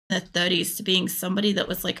their 30s to being somebody that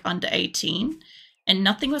was like under 18, and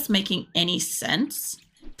nothing was making any sense.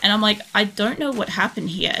 And I'm like, I don't know what happened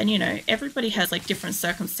here. And, you know, everybody has like different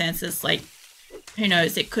circumstances. Like, who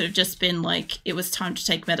knows? It could have just been like it was time to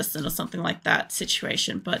take medicine or something like that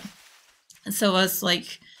situation. But, and so I was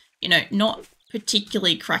like, you know, not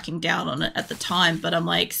particularly cracking down on it at the time, but I'm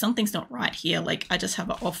like, something's not right here. Like, I just have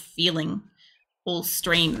an off feeling all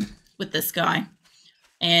stream with this guy.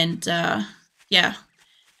 And yeah,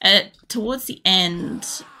 towards the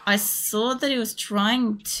end, I saw that he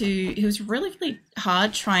was really, really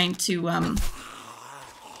hard trying to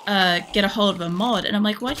get a hold of a mod. And I'm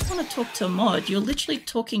like, why do you want to talk to a mod? You're literally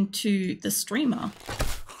talking to the streamer,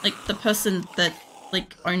 like the person that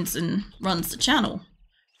like owns and runs the channel,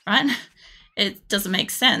 right? It doesn't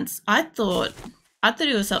make sense. I thought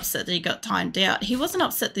he was upset that he got timed out. He wasn't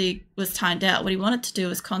upset that he was timed out. What he wanted to do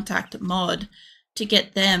was contact a mod to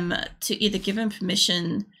get them to either give him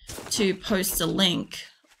permission to post a link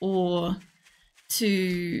or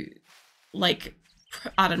to, like,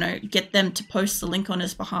 I don't know, get them to post the link on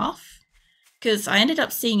his behalf. Because I ended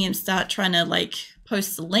up seeing him start trying to, like,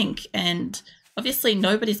 post the link, and obviously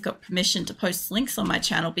nobody's got permission to post links on my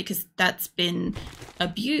channel because that's been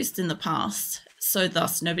abused in the past. So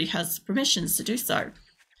thus nobody has permissions to do so.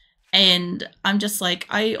 And I'm just like,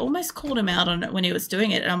 I almost called him out on it when he was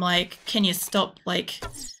doing it. And I'm like, can you stop? Like,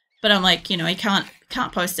 but I'm like, you know, he can't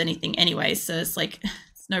post anything anyway. So it's like,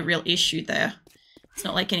 it's no real issue there. It's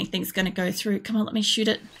not like anything's going to go through. Come on, let me shoot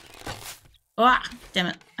it. Ah, damn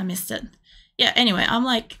it. I missed it. Yeah, anyway, I'm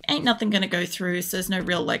like, ain't nothing going to go through. So there's no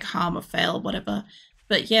real like harm or fail or whatever.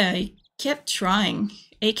 But yeah, he kept trying.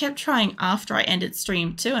 He kept trying after I ended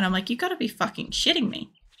stream too. And I'm like, you got to be fucking shitting me.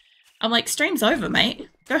 I'm like, stream's over, mate.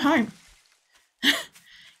 Go home.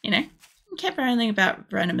 You know, kept ranting about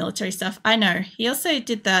random military stuff. I know. He also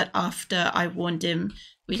did that after I warned him,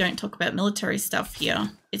 we don't talk about military stuff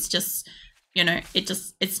here. It's just, you know,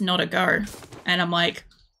 it's not a go. And I'm like,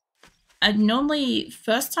 I normally,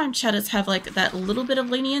 first time chatters have like that little bit of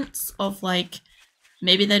lenience of like,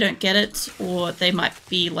 maybe they don't get it, or they might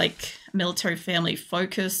be like military family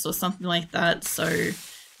focused or something like that. So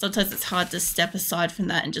sometimes it's hard to step aside from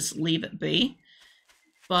that and just leave it be.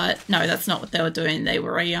 But no, that's not what they were doing. They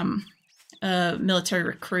were a military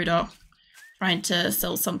recruiter trying to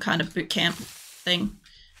sell some kind of boot camp thing.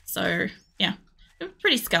 So yeah,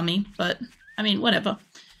 pretty scummy, but I mean, whatever.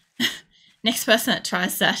 Next person that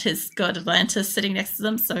tries that has got Atlantis sitting next to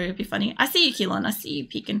them, so it'd be funny. I see you, Keelan. I see you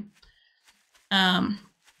peeking.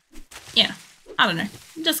 Yeah, I don't know.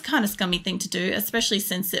 Just kind of scummy thing to do, especially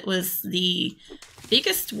since it was the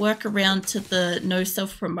biggest workaround to the no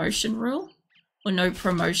self-promotion rule, or no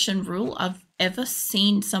promotion rule I've ever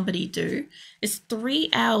seen somebody do. It's 3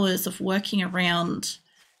 hours of working around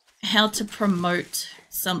how to promote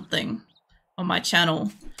something on my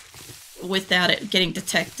channel without it getting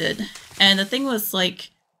detected. And the thing was,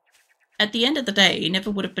 like, at the end of the day, he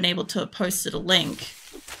never would have been able to have posted a link,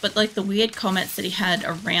 but like the weird comments that he had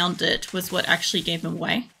around it was what actually gave him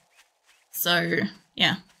away. So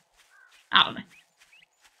yeah, I don't know.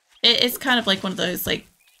 It's kind of like one of those like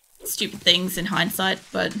stupid things in hindsight,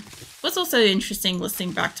 but it was also interesting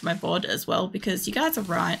listening back to my VOD as well, because you guys are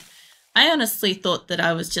right. I honestly thought that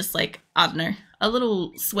I was just like, I don't know, a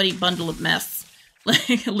little sweaty bundle of mess,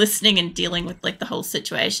 like listening and dealing with like the whole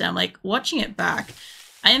situation. I'm like, watching it back,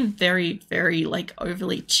 I am very, very like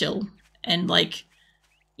overly chill, and like,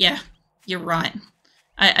 yeah, you're right.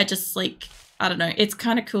 I just like, I don't know, it's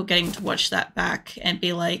kind of cool getting to watch that back and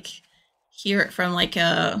be like, hear it from like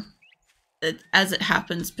a as it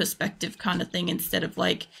happens perspective kind of thing, instead of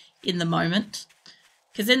like in the moment.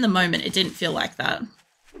 Because in the moment it didn't feel like that.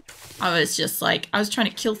 I was just like, I was trying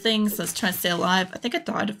to kill things, I was trying to stay alive. I think I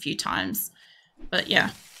died a few times, but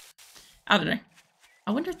yeah, I don't know.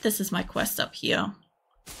 I wonder if this is my quest up here.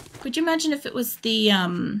 Could you imagine if it was the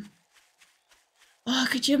oh,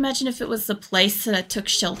 could you imagine if it was the place that I took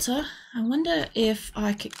shelter? I wonder if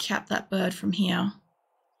I could cap that bird from here.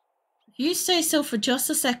 If you stay still for just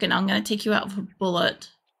a second, I'm going to take you out with a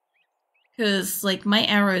bullet. Because, like, my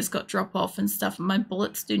arrows got drop off and stuff, and my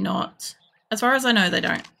bullets do not. As far as I know, they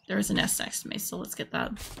don't. There is a nest next to me, so let's get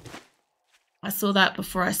that. I saw that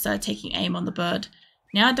before I started taking aim on the bird.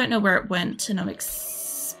 Now I don't know where it went, and I'm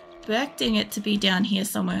expecting it to be down here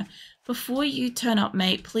somewhere. Before you turn up,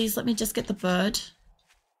 mate, please let me just get the bird.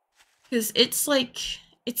 Because it's like,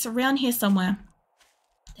 it's around here somewhere.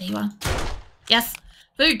 There you are. Yes,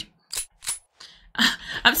 food.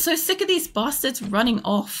 I'm so sick of these bastards running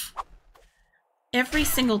off. Every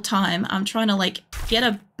single time I'm trying to like get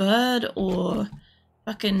a bird or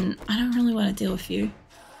fucking, I don't really want to deal with you.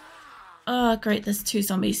 Oh, great, there's 2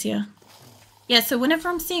 zombies here. Yeah, so whenever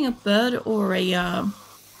I'm seeing a bird or a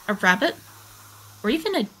rabbit, or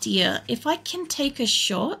even a deer, if I can take a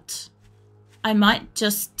shot, I might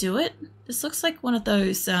just do it. This looks like one of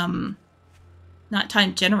those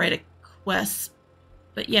nighttime generator quests.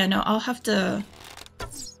 But yeah, no, I'll have to...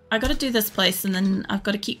 I gotta do this place, and then I've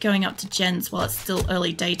got to keep going up to Jen's while it's still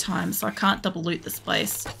early daytime, so I can't double loot this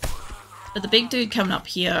place. But the big dude coming up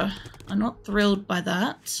here, I'm not thrilled by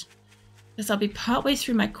that. Because I'll be partway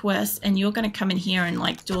through my quest, and you're gonna come in here and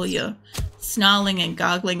like do all your snarling and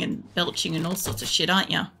gargling and belching and all sorts of shit, aren't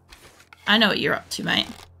you? I know what you're up to, mate.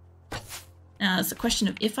 Now it's a question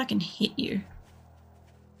of if I can hit you.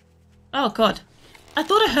 Oh god. I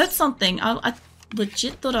thought I heard something. I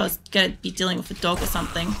legit thought I was gonna be dealing with a dog or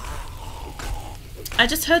something. I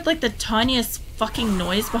just heard like the tiniest fucking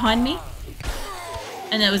noise behind me.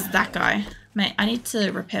 And it was that guy. Mate, I need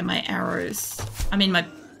to repair my arrows. I mean my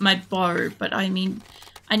bow, but I mean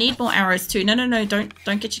I need more arrows too. No, don't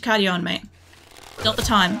get your cardio on, mate. Not the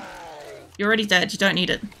time. You're already dead, you don't need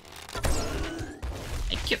it.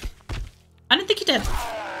 Thank you. I don't think you're dead.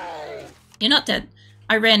 You're not dead.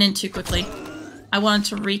 I ran in too quickly. I wanted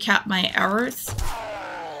to recap my arrows.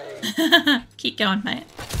 Keep going, mate.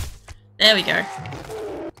 There we go.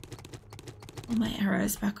 All my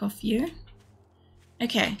arrows back off you.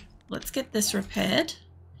 Okay, let's get this repaired.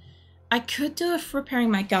 I could do it for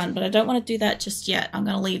repairing my gun, but I don't want to do that just yet. I'm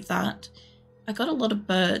going to leave that. I got a lot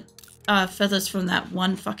of feathers from that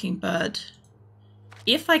one fucking bird.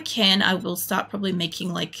 If I can, I will start probably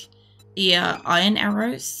making like the iron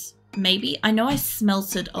arrows. Maybe. I know I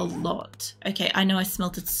smelted a lot. Okay, I know I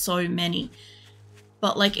smelted so many.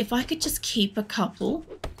 But like if I could just keep a couple.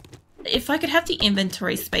 If I could have the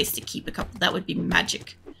inventory space to keep a couple, that would be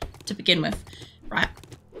magic to begin with. Right?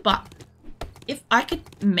 But if I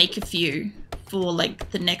could make a few for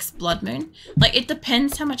like the next blood moon. Like it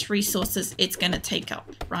depends how much resources it's going to take up,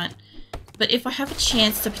 right? But if I have a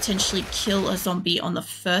chance to potentially kill a zombie on the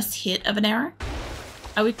first hit of an arrow,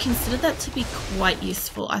 I would consider that to be quite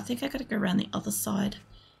useful. I think I gotta go around the other side.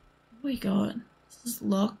 Oh my god. This is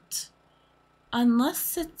locked.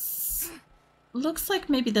 Unless it's... Looks like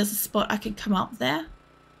maybe there's a spot I could come up there.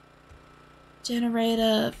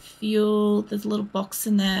 Generator, fuel, there's a little box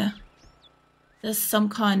in there. There's some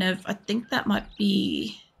kind of... I think that might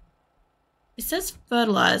be... It says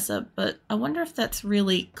fertilizer, but I wonder if that's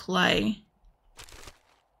really clay.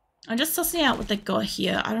 I'm just sussing out what they got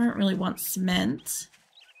here. I don't really want cement.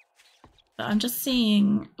 I'm just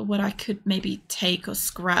seeing what I could maybe take or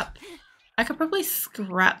scrap. I could probably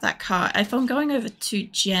scrap that car. If I'm going over to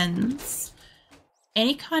Jen's,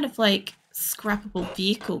 any kind of like scrappable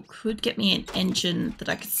vehicle could get me an engine that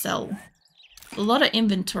I could sell. A lot of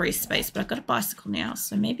inventory space, but I've got a bicycle now,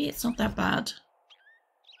 so maybe it's not that bad.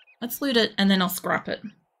 Let's loot it and then I'll scrap it.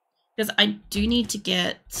 Because I do need to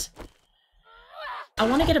get... I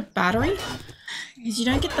want to get a battery, because you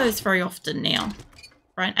don't get those very often now.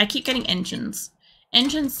 Right? I keep getting engines.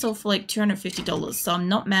 Engines sell for like $250, so I'm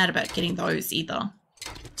not mad about getting those either.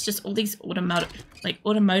 It's just all these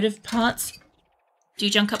automotive parts do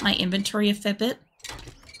junk up my inventory a fair bit.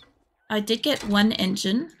 I did get one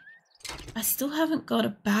engine. I still haven't got a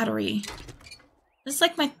battery. This is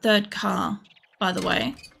like my 3rd car, by the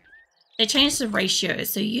way. They changed the ratio,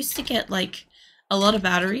 so you used to get like a lot of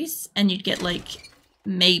batteries and you'd get like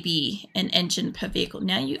maybe an engine per vehicle.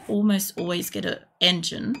 Now you almost always get an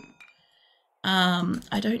engine.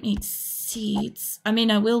 I don't need seeds. I mean,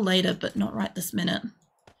 I will later, but not right this minute.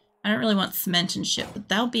 I don't really want cement and shit, but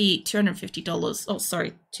that'll be $250. Oh,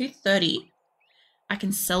 sorry, $230. I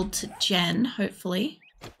can sell to Jen, hopefully.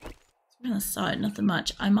 On the side, nothing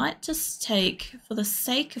much. I might just take, for the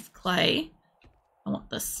sake of clay, I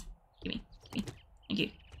want this. Give me. Thank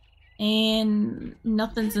you. And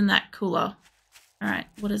nothing's in that cooler. Alright,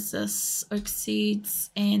 what is this? Oak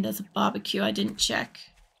seeds, and there's a barbecue I didn't check.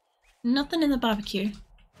 Nothing in the barbecue.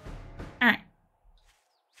 Alright.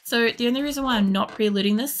 So the only reason why I'm not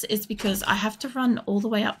pre-looting this is because I have to run all the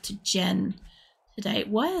way up to Jen today.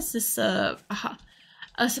 Why is this a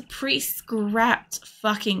pre-scrapped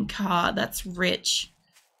fucking car that's rich?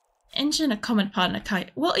 Engine a common part in a car.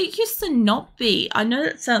 Well, it used to not be. I know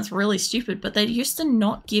that sounds really stupid, but they used to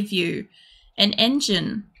not give you an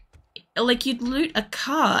engine. Like, you'd loot a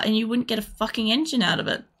car and you wouldn't get a fucking engine out of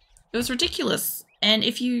it. It was ridiculous. And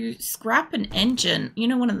if you scrap an engine, you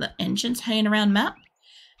know, one of the engines hanging around map,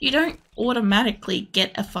 you don't automatically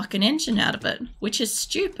get a fucking engine out of it, which is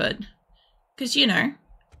stupid. Because, you know,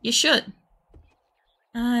 you should.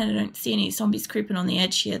 I don't see any zombies creeping on the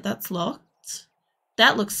edge here. That's locked.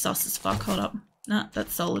 That looks sus as fuck. Hold up. Nah,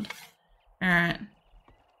 that's solid. Alright.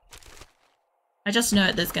 I just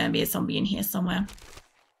know there's going to be a zombie in here somewhere.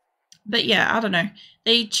 But yeah, I don't know.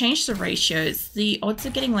 They changed the ratios. The odds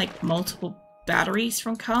of getting like multiple batteries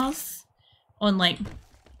from cars on like,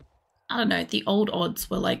 I don't know, the old odds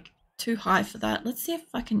were like too high for that. Let's see if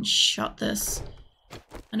I can shut this.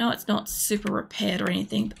 I know it's not super repaired or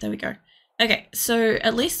anything, but there we go. Okay, so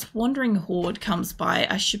at least Wandering Horde comes by.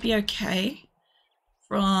 I should be okay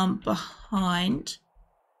from behind.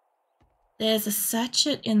 There's a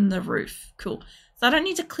sachet in the roof. Cool. So I don't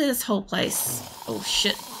need to clear this whole place. Oh,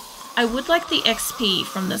 shit. I would like the XP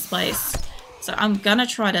from this place. So I'm gonna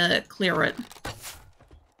try to clear it.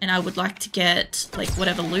 And I would like to get, like,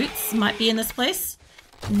 whatever loots might be in this place.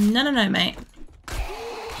 No, mate.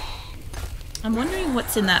 I'm wondering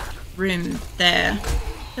what's in that room there.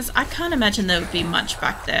 Because I can't imagine there would be much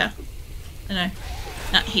back there. I know.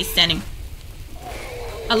 No, he's standing.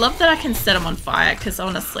 I love that I can set him on fire, because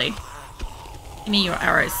honestly... Give me your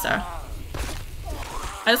arrows, sir.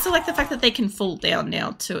 I also like the fact that they can fall down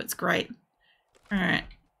now, too. It's great. Alright.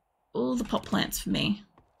 All the pot plants for me.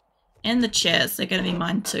 And the chairs. They're going to be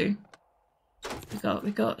mine, too. We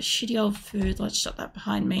got shitty old food. Let's shut that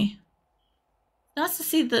behind me. Nice to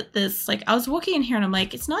see that there's, like, I was walking in here and I'm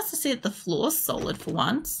like, it's nice to see that the floor's solid for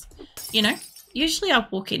once. You know? Usually I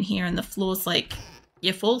walk in here and the floor's like,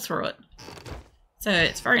 you fall through it. So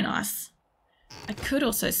it's very nice. I could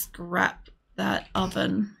also scrap that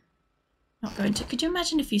oven. Not going to. Could you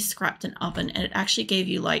imagine if you scrapped an oven and it actually gave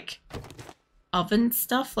you, like, oven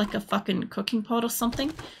stuff, like a fucking cooking pot or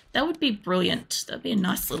something? That would be brilliant. That'd be a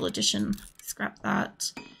nice little addition. Scrap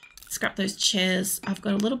that. Scrap those chairs. I've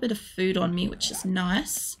got a little bit of food on me, which is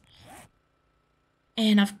nice.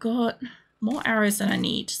 And I've got more arrows than I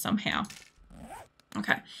need somehow.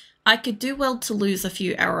 Okay. I could do well to lose a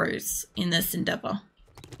few arrows in this endeavor.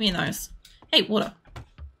 Give me those. Hey, water.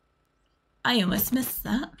 I almost missed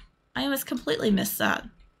that. I almost completely missed that.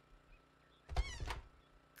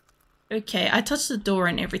 Okay, I touched the door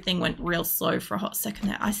and everything went real slow for a hot second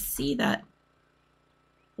there. I see that.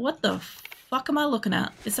 What the fuck am I looking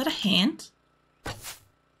at? Is that a hand?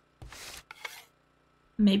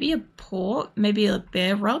 Maybe a paw? Maybe a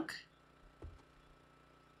bear rug?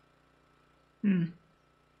 Yeah,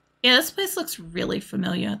 this place looks really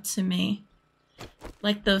familiar to me.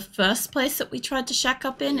 Like the first place that we tried to shack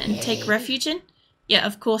up in and take refuge in? Yeah,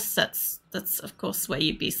 of course, that's of course where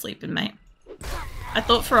you'd be sleeping, mate. I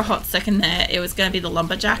thought for a hot second there it was going to be the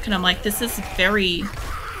lumberjack, and I'm like, this is very,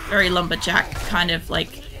 very lumberjack kind of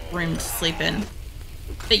like room to sleep in.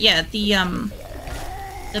 But yeah, the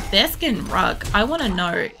bearskin rug, I want to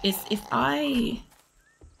know is if I...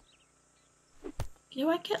 Do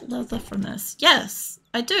I get leather from this? Yes,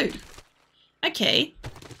 I do. Okay.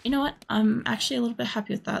 You know what? I'm actually a little bit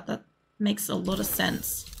happy with that. That makes a lot of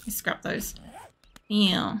sense. Let me scrap those.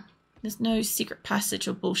 Yeah. There's no secret passage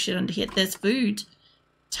or bullshit under here. There's food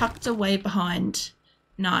tucked away behind.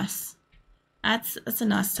 Nice. That's a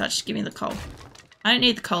nice touch. Give me the coal. I don't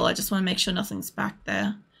need the coal. I just want to make sure nothing's back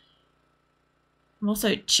there. I'm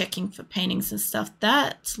also checking for paintings and stuff.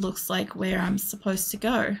 That looks like where I'm supposed to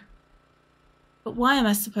go. But why am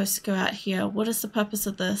I supposed to go out here? What is the purpose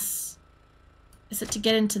of this? Is it to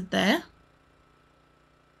get into there?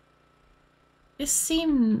 This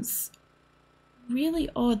seems really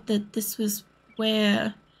odd that this was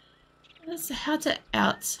where... How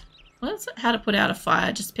to put out a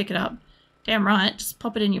fire? Just pick it up. Damn right. Just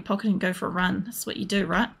pop it in your pocket and go for a run. That's what you do,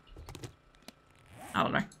 right? I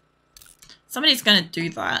don't know. Somebody's gonna do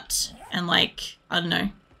that and, like, I don't know,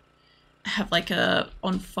 have like a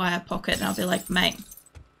on fire pocket, and I'll be like, mate,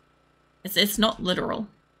 it's not literal.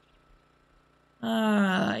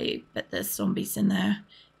 I bet there's zombies in there.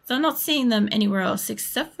 So I'm not seeing them anywhere else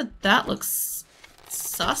except for that looks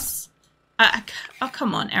sus. Oh,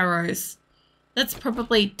 come on, arrows. That's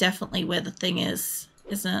probably definitely where the thing is,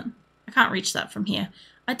 isn't it? I can't reach that from here.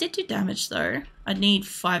 I did do damage though. I need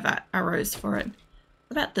 5 arrows for it.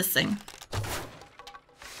 What about this thing?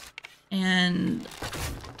 And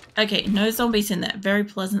okay, no zombies in there. Very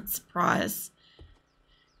pleasant surprise.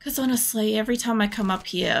 Because honestly, every time I come up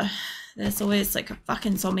here, there's always like a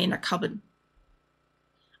fucking zombie in a cupboard.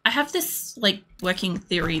 I have this like working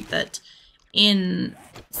theory that in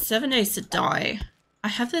 7 Days to Die, I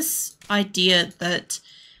have this idea that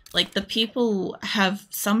like the people have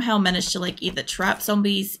somehow managed to like either trap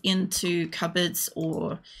zombies into cupboards,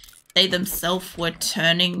 or they themselves were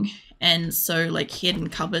turning, and so like hid in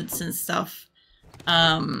cupboards and stuff,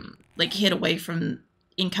 like hid away from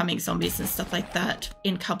incoming zombies and stuff like that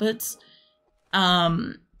in cupboards,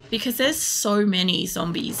 because there's so many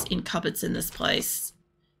zombies in cupboards in this place.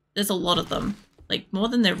 There's a lot of them, like more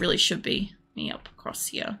than there really should be. Let me up across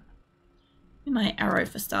here. My arrow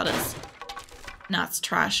for starters. Nah, it's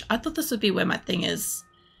trash. I thought this would be where my thing is.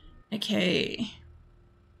 Okay.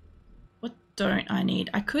 What don't I need?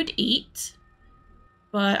 I could eat,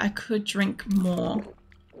 but I could drink more.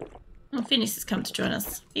 Oh, Phineas has come to join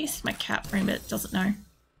us. Phineas is my cat for him, but doesn't know. What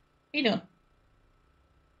are you doing?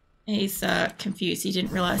 He's confused. He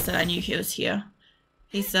didn't realize that I knew he was here.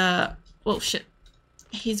 He's well, shit.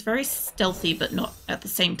 He's very stealthy, but not at the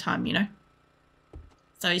same time, you know?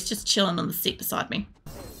 So he's just chilling on the seat beside me.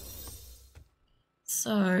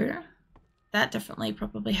 So that definitely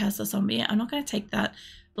probably has a zombie. I'm not going to take that.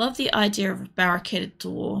 Love the idea of a barricaded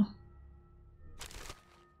door.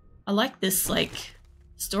 I like this, like,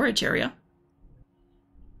 storage area.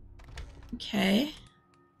 Okay.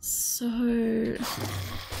 So,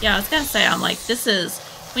 yeah, I was going to say, I'm like, this is...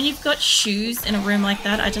 When you've got shoes in a room like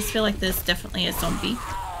that, I just feel like there's definitely a zombie.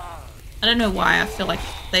 I don't know why, I feel like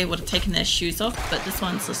they would have taken their shoes off, but this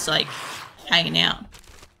one's just like hanging out.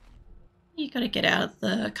 You gotta get out of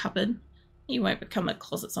the cupboard. You won't become a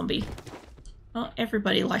closet zombie. Well,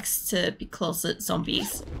 everybody likes to be closet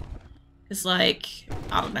zombies. It's like,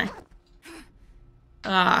 I don't know.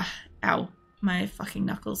 Ow. My fucking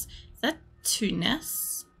knuckles. Is that two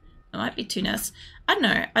nests? It might be two nests. I don't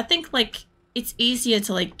know. I think, like, it's easier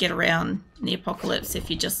to, like, get around in the apocalypse if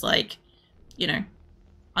you just, like, you know,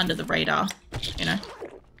 under the radar, you know.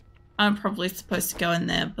 I'm probably supposed to go in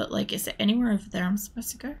there, but, like, is there anywhere over there I'm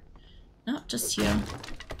supposed to go? Not just here.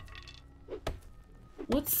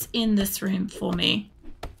 What's in this room for me?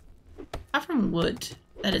 Apart from wood,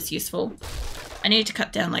 that is useful. I need to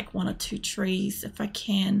cut down, like, 1 or 2 trees if I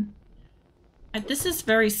can. This is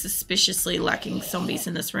very suspiciously lacking zombies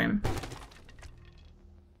in this room.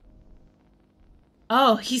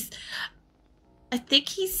 Oh, I think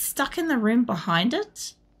he's stuck in the room behind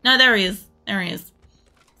it. No, there he is. There he is.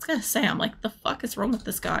 I was gonna say, I'm like, the fuck is wrong with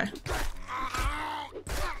this guy?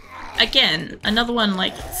 Again, another one,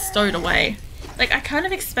 like, stowed away. Like, I kind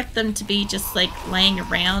of expect them to be just, like, laying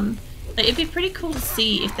around. Like, it'd be pretty cool to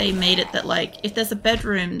see if they made it that, like, if there's a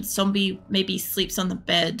bedroom, zombie maybe sleeps on the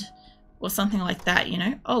bed or something like that, you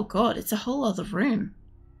know? Oh god, it's a whole other room.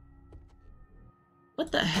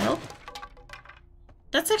 What the hell?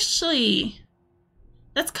 That's actually...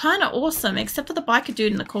 That's kind of awesome, except for the biker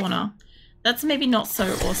dude in the corner. That's maybe not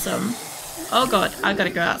so awesome. Oh god, I gotta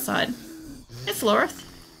go outside. It's Lorith.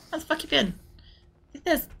 How the fuck you been?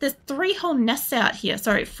 There's 3 whole nests out here.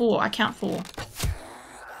 Sorry, 4. I count 4.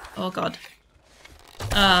 Oh god.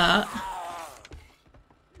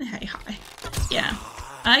 Hey, hi. Yeah.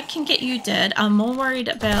 I can get you dead. I'm more worried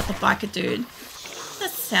about the biker dude.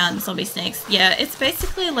 That sounds zombie snakes. Yeah, it's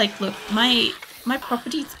basically like, look, my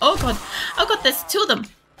properties. Oh god. Oh god, there's 2 of them.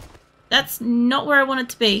 That's not where I want it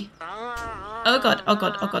to be. Oh god, oh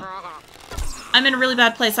god, oh god. I'm in a really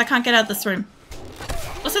bad place. I can't get out of this room.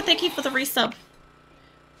 Also, thank you for the resub.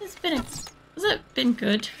 Has it been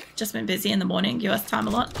good? Just been busy in the morning. US time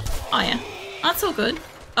a lot. Oh yeah. That's all good.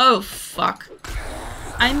 Oh fuck.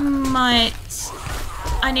 I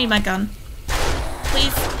need my gun.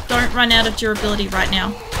 Please don't run out of durability right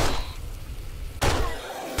now.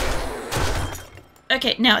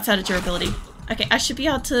 Okay, now it's out of durability. Okay, I should be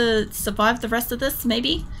able to survive the rest of this,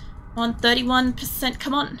 maybe? On 31%,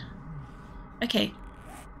 come on. Okay.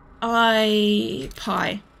 Pie.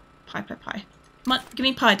 Come on, give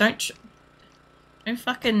me pie, don't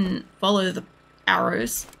fucking follow the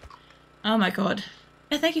arrows. Oh my god.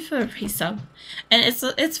 Yeah, thank you for a resub. And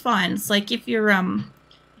it's fine. It's like if you're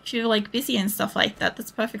like busy and stuff like that,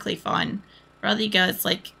 that's perfectly fine. Rather you guys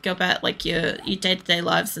like go about like your day-to-day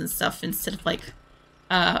lives and stuff instead of like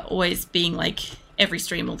always being like every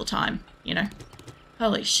stream all the time, you know?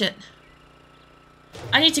 Holy shit.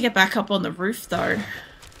 I need to get back up on the roof though.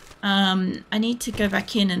 I need to go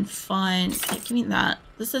back in and find... Yeah, give me that.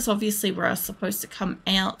 This is obviously where I was supposed to come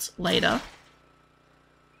out later.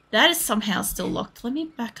 That is somehow still locked. Let me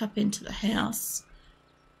back up into the house.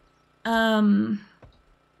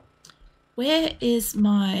 Where is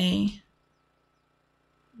my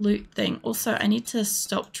loot thing? Also, I need to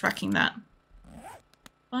stop tracking that.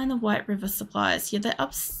 Find the White River supplies. Yeah, they're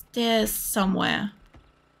upstairs somewhere.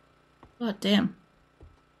 God damn.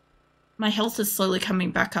 My health is slowly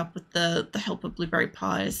coming back up with the help of blueberry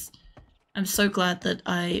pies. I'm so glad that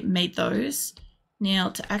I made those. Now,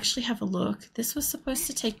 to actually have a look, this was supposed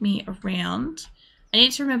to take me around. I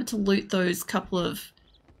need to remember to loot those couple of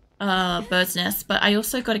bird's nests, but I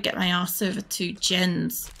also got to get my ass over to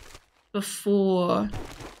Jen's before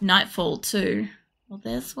nightfall too. Well,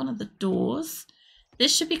 there's one of the doors.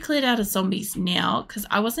 This should be cleared out of zombies now, because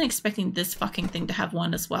I wasn't expecting this fucking thing to have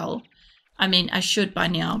one as well. I mean, I should by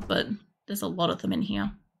now, but there's a lot of them in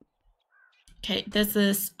here. Okay, there's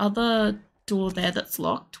this other door there that's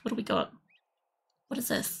locked. What do we got? What is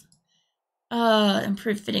this?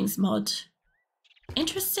 Improved fittings mod.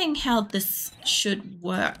 Interesting how this should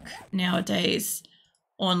work nowadays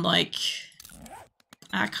on like,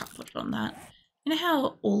 I can't put it on that. You know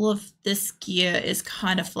how all of this gear is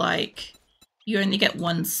kind of like, you only get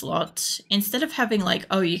one slot. Instead of having like,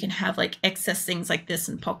 oh, you can have like excess things like this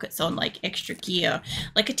and pockets on like extra gear,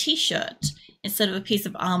 like a t-shirt instead of a piece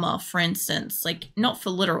of armor, for instance. Like, not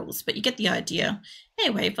for literals, but you get the idea. Hey,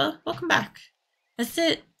 Waver, welcome back. That's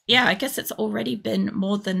it. Yeah, I guess it's already been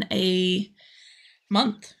more than a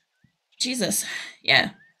month. Jesus.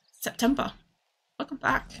 Yeah, September. Welcome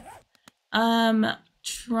back.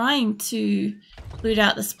 Trying to loot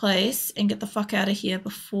out this place and get the fuck out of here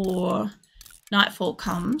before nightfall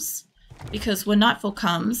comes, because when nightfall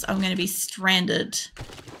comes I'm going to be stranded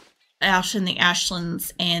out in the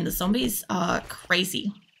ashlands and the zombies are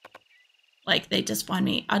crazy. Like, they just find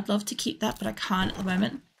me. I'd love to keep that, but I can't at the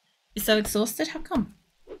moment. You're so exhausted? How come?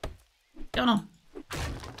 What's going on?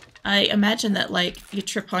 I imagine that like your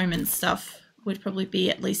trip home and stuff would probably be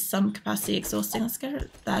at least some capacity exhausting. Let's get rid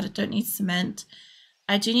of that. I don't need cement.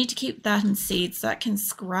 I do need to keep that and seeds. That can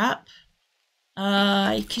scrap.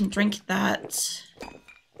 I can drink that.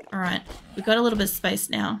 Alright, we've got a little bit of space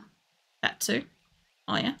now. That too.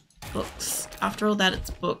 Oh yeah, books. After all that, it's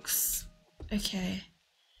books. Okay.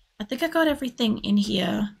 I think I got everything in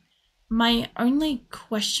here. My only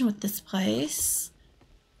question with this place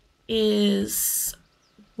is,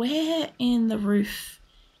 where in the roof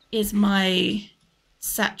is my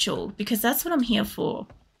satchel? Because that's what I'm here for.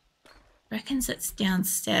 Reckons it's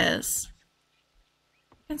downstairs.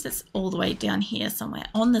 Reckons it's all the way down here somewhere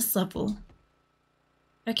on this level.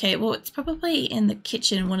 Okay, well, it's probably in the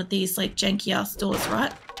kitchen, one of these like janky ass doors,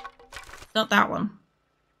 right? Not that one.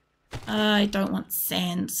 I don't want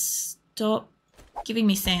sand. Stop giving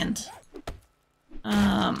me sand.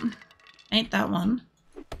 Ain't that one.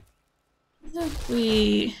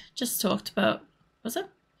 We just talked about, was it?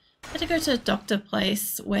 I had to go to a doctor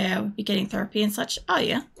place where we'll be getting therapy and such. Oh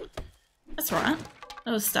yeah, that's right.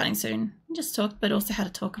 That was starting soon. We just talked, but also had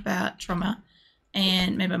to talk about trauma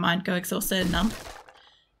and made my mind go exhausted and numb.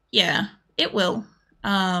 Yeah, it will.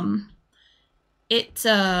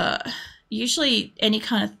 Usually any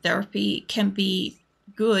kind of therapy can be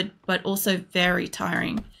good, but also very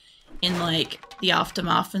tiring in like the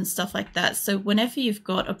aftermath and stuff like that. So whenever you've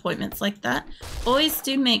got appointments like that, always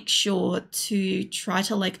do make sure to try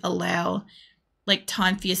to like allow like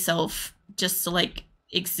time for yourself just to like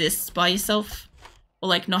exist by yourself, or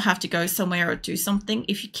like not have to go somewhere or do something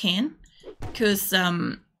if you can, because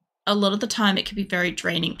a lot of the time it can be very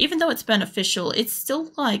draining. Even though it's beneficial, it's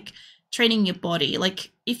still like training your body. Like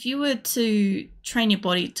if you were to train your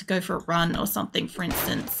body to go for a run or something, for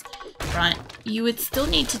instance, right, you would still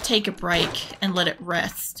need to take a break and let it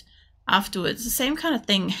rest afterwards. The same kind of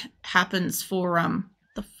thing happens for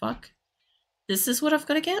the fuck? This is what I've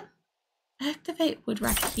got to get? Activate wood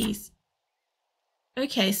rack keys.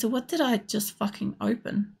 Okay, so what did I just fucking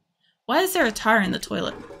open? Why is there a tire in the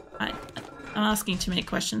toilet? I'm asking too many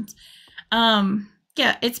questions.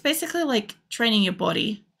 Yeah, it's basically like training your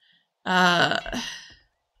body yeah,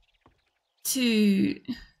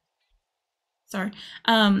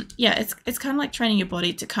 it's kind of like training your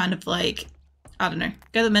body to kind of like, I don't know,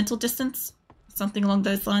 go the mental distance, something along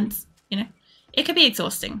those lines, you know. It can be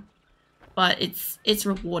exhausting, but it's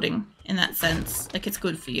rewarding in that sense. Like, it's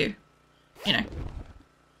good for you, you know.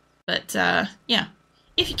 But yeah,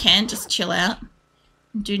 if you can, just chill out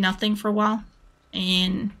and do nothing for a while,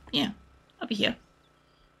 and yeah, I'll be here.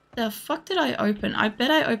 The fuck did I open? I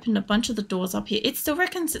bet I opened a bunch of the doors up here. It still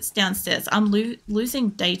reckons it's downstairs. I'm losing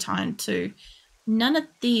daytime too. None of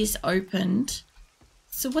these opened.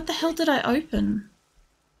 So what the hell did I open?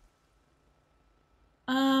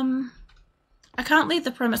 I can't leave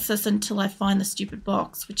the premises until I find the stupid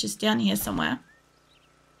box, which is down here somewhere.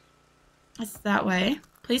 It's that way.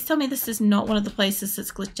 Please tell me this is not one of the places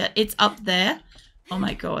that's glitched out. It's up there. Oh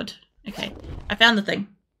my god. Okay, I found the thing.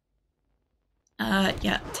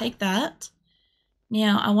 Yeah, take that.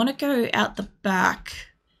 Now, I want to go out the back,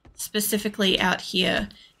 specifically out here,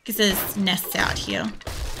 because there's nests out here.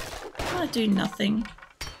 I want to do nothing.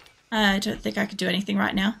 I don't think I could do anything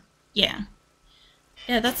right now. Yeah.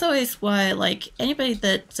 Yeah, that's always why, like, anybody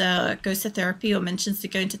that goes to therapy or mentions to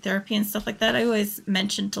go into therapy and stuff like that, I always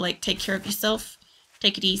mention to, like, take care of yourself,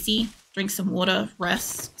 take it easy, drink some water,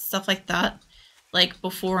 rest, stuff like that, like,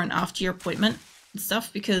 before and after your appointment and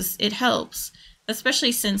stuff, because it helps.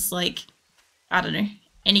 Especially since, like, I don't know,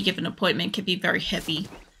 any given appointment can be very heavy.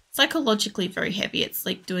 Psychologically very heavy. It's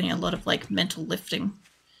like doing a lot of, like, mental lifting.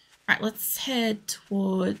 Alright, let's head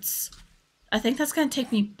towards... I think that's going to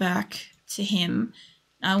take me back to him.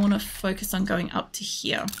 I want to focus on going up to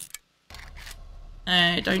here.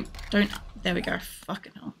 Don't... There we go.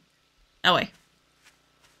 Fucking hell. That way.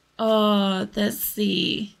 Oh, there's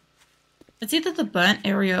the... It's either the burnt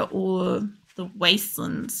area or the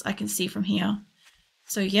wastelands I can see from here.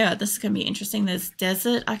 So yeah, this is going to be interesting. There's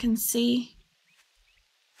desert I can see.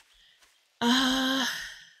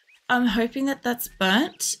 I'm hoping that that's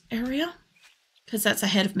burnt area, because that's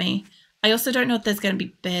ahead of me. I also don't know if there's going to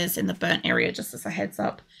be bears in the burnt area, just as a heads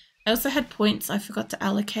up. I also had points I forgot to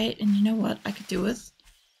allocate, and you know what I could do with?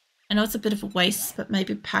 I know it's a bit of a waste, but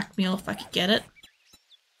maybe pack meal if I could get it,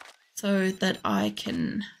 so that I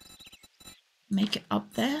can make it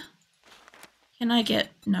up there. Can I get...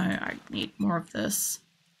 No, I need more of this.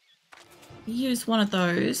 Use one of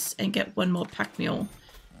those and get one more pack mule.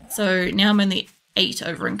 So now I'm only 8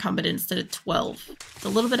 over encumbered instead of 12. It's a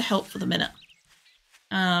little bit of help for the minute.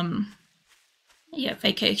 Yeah,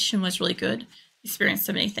 vacation was really good. Experienced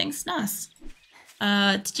so many things. Nice.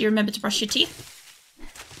 Did you remember to brush your teeth?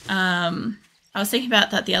 I was thinking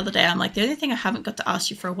about that the other day. I'm like, the only thing I haven't got to ask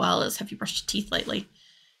you for a while is, have you brushed your teeth lately?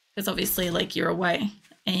 Because obviously, like, you're away.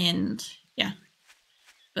 And, yeah.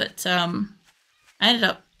 But, I ended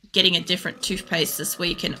up getting a different toothpaste this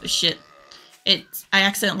week, and it was shit. I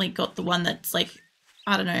accidentally got the one that's, like,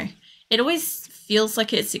 I don't know. It always feels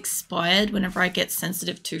like it's expired whenever I get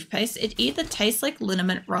sensitive toothpaste. It either tastes like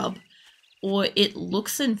liniment rub, or it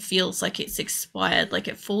looks and feels like it's expired. Like,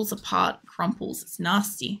 it falls apart, crumples. It's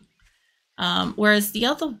nasty. Whereas the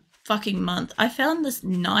other fucking month, I found this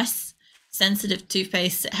nice sensitive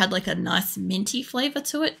toothpaste that had like a nice minty flavor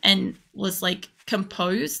to it and was like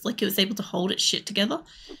composed, like it was able to hold its shit together.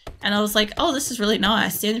 And I was like, oh, this is really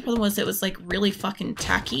nice. The only problem was it was like really fucking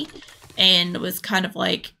tacky and it was kind of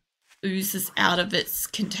like oozes out of its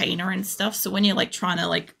container and stuff. So when you're like trying to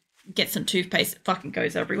like get some toothpaste, it fucking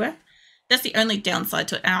goes everywhere. That's the only downside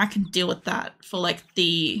to it. And I can deal with that for like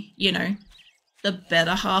the, you know, the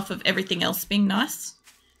better half of everything else being nice.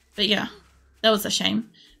 But yeah, that was a shame.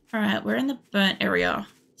 Alright, we're in the burnt area.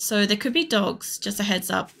 So there could be dogs, just a heads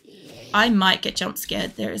up. I might get jump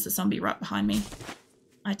scared. There is a zombie right behind me.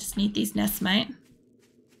 I just need these nests, mate.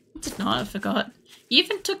 I did not, I forgot. You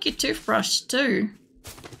even took your toothbrush too.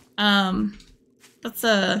 That's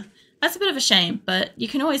a bit of a shame, but you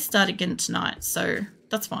can always start again tonight, so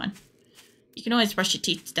that's fine. You can always brush your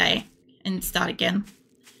teeth today and start again.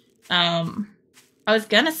 I was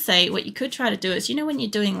gonna say what you could try to do is, you know, when you're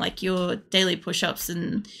doing like your daily push-ups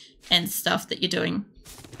and stuff that you're doing,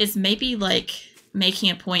 is maybe like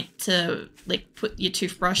making a point to like put your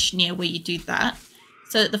toothbrush near where you do that,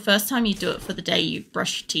 so that the first time you do it for the day you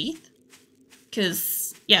brush your teeth.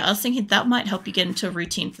 Because yeah, I was thinking that might help you get into a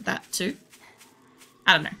routine for that too.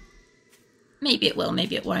 I don't know. Maybe it will,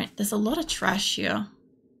 maybe it won't. There's a lot of trash here.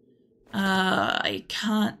 I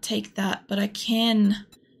can't take that, but I can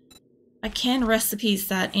recipes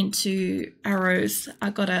that into arrows. I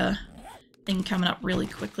got a thing coming up really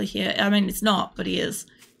quickly here. I mean, it's not, but it is,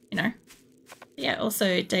 you know. Yeah,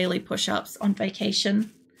 also daily push-ups on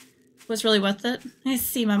vacation was really worth it. I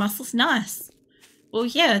see my muscles. Nice. Well,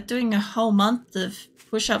 yeah, doing a whole month of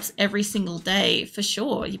push-ups every single day, for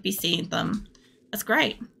sure, you'd be seeing them. That's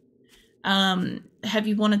great. Have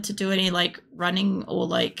you wanted to do any like running or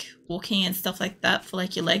like walking and stuff like that for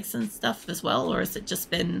like your legs and stuff as well, or has it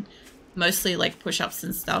just been mostly like push-ups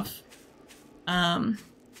and stuff?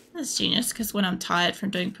 That's genius, because when I'm tired from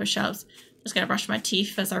doing push-ups, I'm just gonna brush my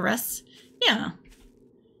teeth as I rest. Yeah,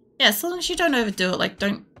 as long as you don't overdo it. Like,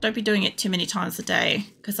 don't be doing it too many times a day,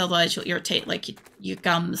 because otherwise you'll irritate like your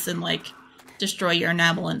gums and like destroy your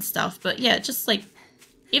enamel and stuff. But yeah, just like,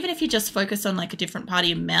 even if you just focus on like a different part of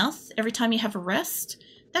your mouth every time you have a rest,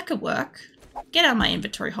 that could work. Get out of my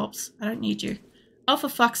inventory, Hops. I don't need you. Oh, for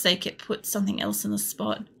fuck's sake, it put something else in the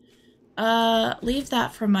spot. Leave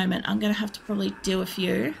that for a moment. I'm gonna have to probably deal with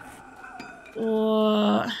you.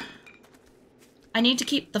 Or I need to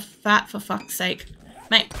keep the fat, for fuck's sake.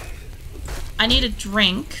 Mate, I need a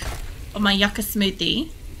drink of my yucca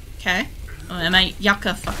smoothie. Okay? Or my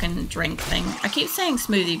yucca fucking drink thing. I keep saying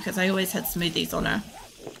smoothie because I always had smoothies on her.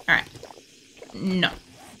 Alright. No.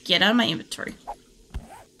 Get out of my inventory.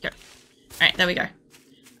 Go. Alright, there we go.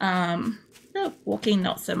 No, walking,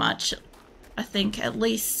 not so much. I think, at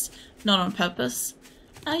least not on purpose.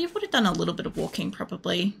 You would have done a little bit of walking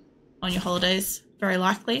probably on your holidays, very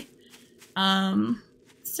likely.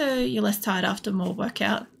 So you're less tired after more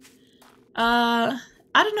workout. I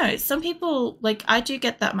don't know, some people, like, I do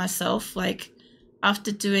get that myself, like,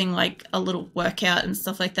 after doing like a little workout and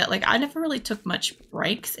stuff like that. Like, I never really took much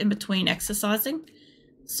breaks in between exercising.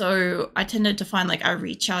 So I tended to find like I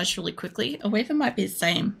recharge really quickly. A Weaver might be the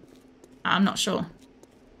same. I'm not sure.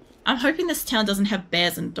 I'm hoping this town doesn't have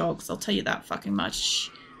bears and dogs. I'll tell you that fucking much.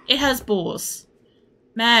 It has boars.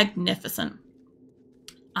 Magnificent.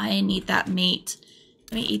 I need that meat.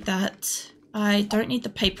 Let me eat that. I don't need the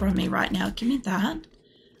paper on me right now. Give me that.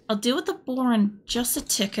 I'll deal with the boar in just a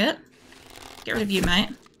ticket. Get rid of you,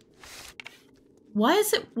 mate. Why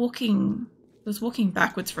is it walking... It was walking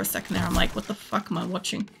backwards for a second there. I'm like, what the fuck am I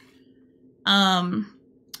watching? Oh,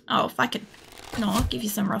 if I could... No, I'll give you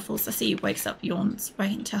some ruffles. I see he wakes up, yawns,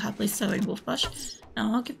 wait until happily sewing Wolf Blush.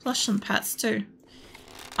 No, I'll give Blush some pats too.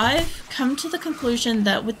 I've come to the conclusion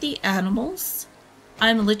that with the animals,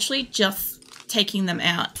 I'm literally just taking them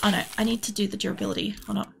out. Oh no, I need to do the durability.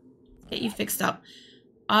 Hold on. Get you fixed up.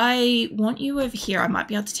 I want you over here. I might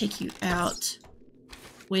be able to take you out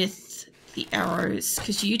with the arrows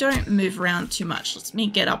because you don't move around too much. Let me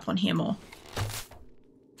get up on here more.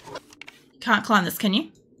 Can't climb this, can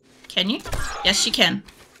you? Can you? Yes, you can.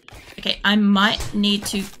 Okay, I might need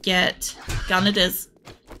to get... Gun it is.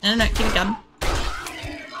 No, give me a gun.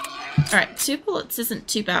 Alright, 2 bullets isn't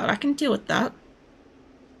too bad. I can deal with that.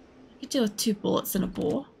 I can deal with 2 bullets and a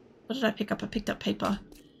boar. What did I pick up? I picked up paper.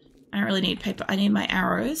 I don't really need paper. I need my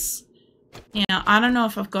arrows. Now, I don't know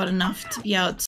if I've got enough to be able